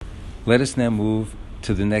Let us now move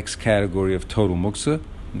to the next category of total muksa.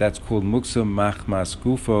 That's called muksa machmas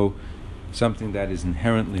gufo, something that is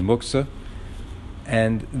inherently muksa.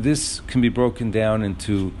 And this can be broken down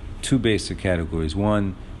into two basic categories.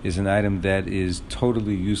 One is an item that is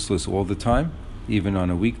totally useless all the time, even on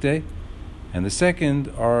a weekday. And the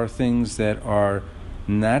second are things that are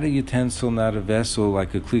not a utensil, not a vessel,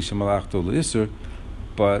 like a klisha malachto l'isser,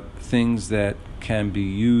 but things that can be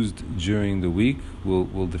used during the week.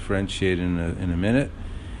 We'll differentiate in a minute.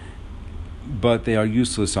 But they are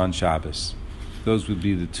useless on Shabbos. Those would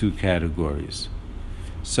be the two categories.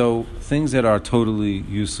 So things that are totally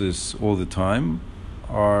useless all the time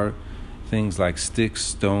are things like sticks,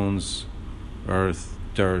 stones, earth,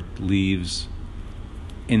 dirt, leaves,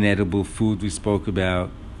 inedible food we spoke about,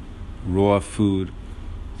 raw food,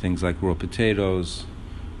 things like raw potatoes,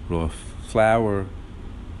 raw flour.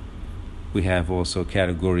 We have also a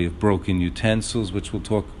category of broken utensils, which we'll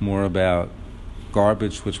talk more about,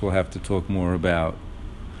 garbage, which we'll have to talk more about.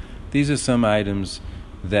 These are some items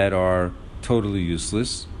that are totally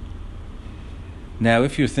useless. Now,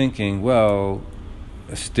 if you're thinking, well,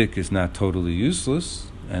 a stick is not totally useless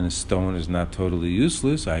and a stone is not totally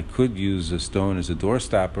useless, I could use a stone as a door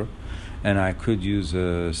stopper and I could use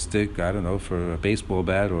a stick, I don't know, for a baseball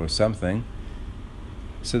bat or something.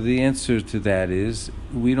 So the answer to that is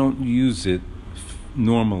we don't use it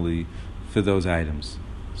normally for those items.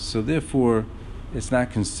 So therefore, it's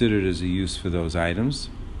not considered as a use for those items.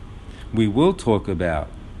 We will talk about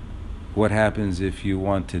what happens if you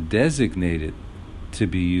want to designate it to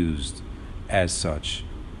be used as such.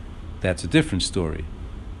 That's a different story.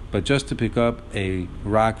 But just to pick up a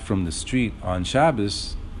rock from the street on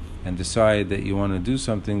Shabbos and decide that you want to do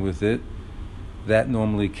something with it, that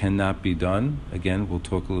normally cannot be done. Again, we'll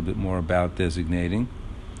talk a little bit more about designating.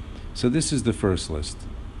 So this is the first list.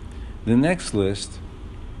 The next list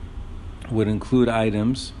would include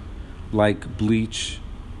items like bleach,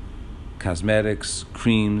 cosmetics,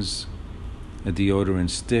 creams, a deodorant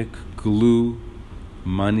stick, glue,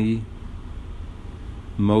 money,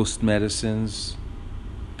 most medicines,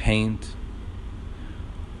 paint,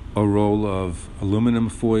 a roll of aluminum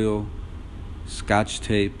foil, scotch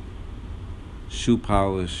tape, shoe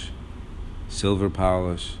polish, silver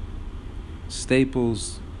polish,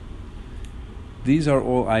 staples. These are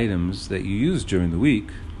all items that you use during the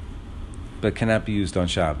week, but cannot be used on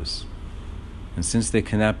Shabbos. And since they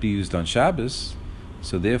cannot be used on Shabbos,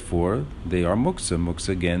 so therefore they are muksa. Muksa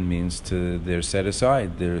again means they're set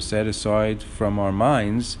aside. They're set aside from our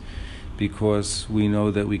minds because we know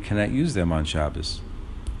that we cannot use them on Shabbos.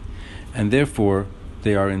 And therefore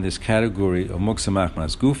they are in this category of muksa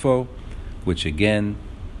machmas gufo, which again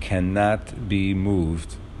cannot be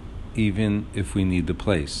moved even if we need the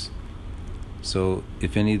place. So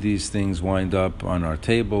if any of these things wind up on our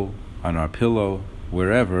table, on our pillow,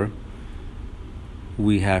 wherever,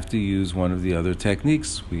 we have to use one of the other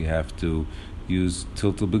techniques. We have to use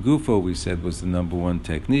tiltul begufo, we said was the number one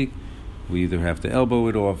technique. We either have to elbow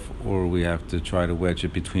it off or we have to try to wedge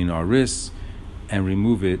it between our wrists and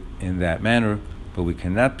remove it in that manner, but we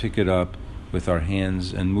cannot pick it up with our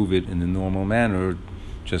hands and move it in the normal manner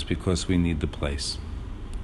just because we need the place.